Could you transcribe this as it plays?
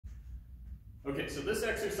Okay, so this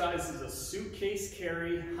exercise is a suitcase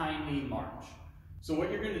carry high knee march. So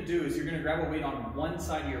what you're going to do is you're going to grab a weight on one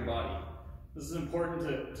side of your body. This is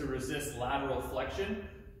important to resist lateral flexion.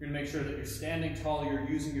 You're going to make sure that you're standing tall, you're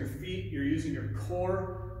using your feet, you're using your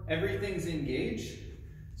core, everything's engaged.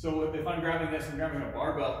 So if I'm grabbing this, I'm grabbing a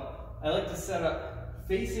barbell, I like to set up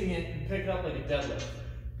facing it and pick it up like a deadlift.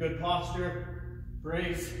 Good posture,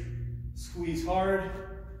 brace, squeeze hard.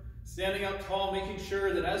 Standing up tall, making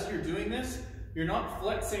sure that as you're doing this, you're not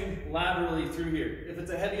flexing laterally through here. If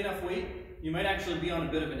it's a heavy enough weight, you might actually be on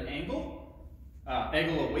a bit of an angle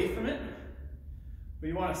away from it. But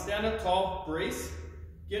you want to stand up tall, brace,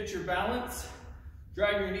 get your balance,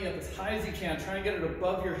 drag your knee up as high as you can. Try and get it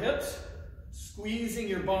above your hips, squeezing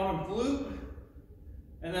your bottom glute,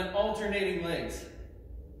 and then alternating legs.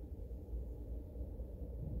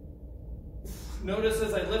 Notice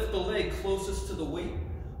as I lift the leg closest to the weight,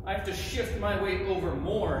 I have to shift my weight over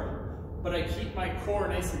more, but I keep my core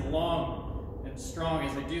nice and long and strong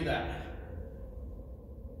as I do that.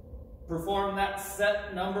 Perform that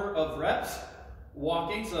set number of reps,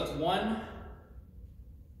 walking, so that's 1,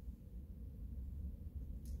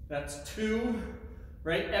 that's 2,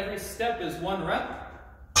 right? Every step is 1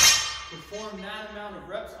 rep. Perform that amount of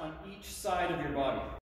reps on each side of your body.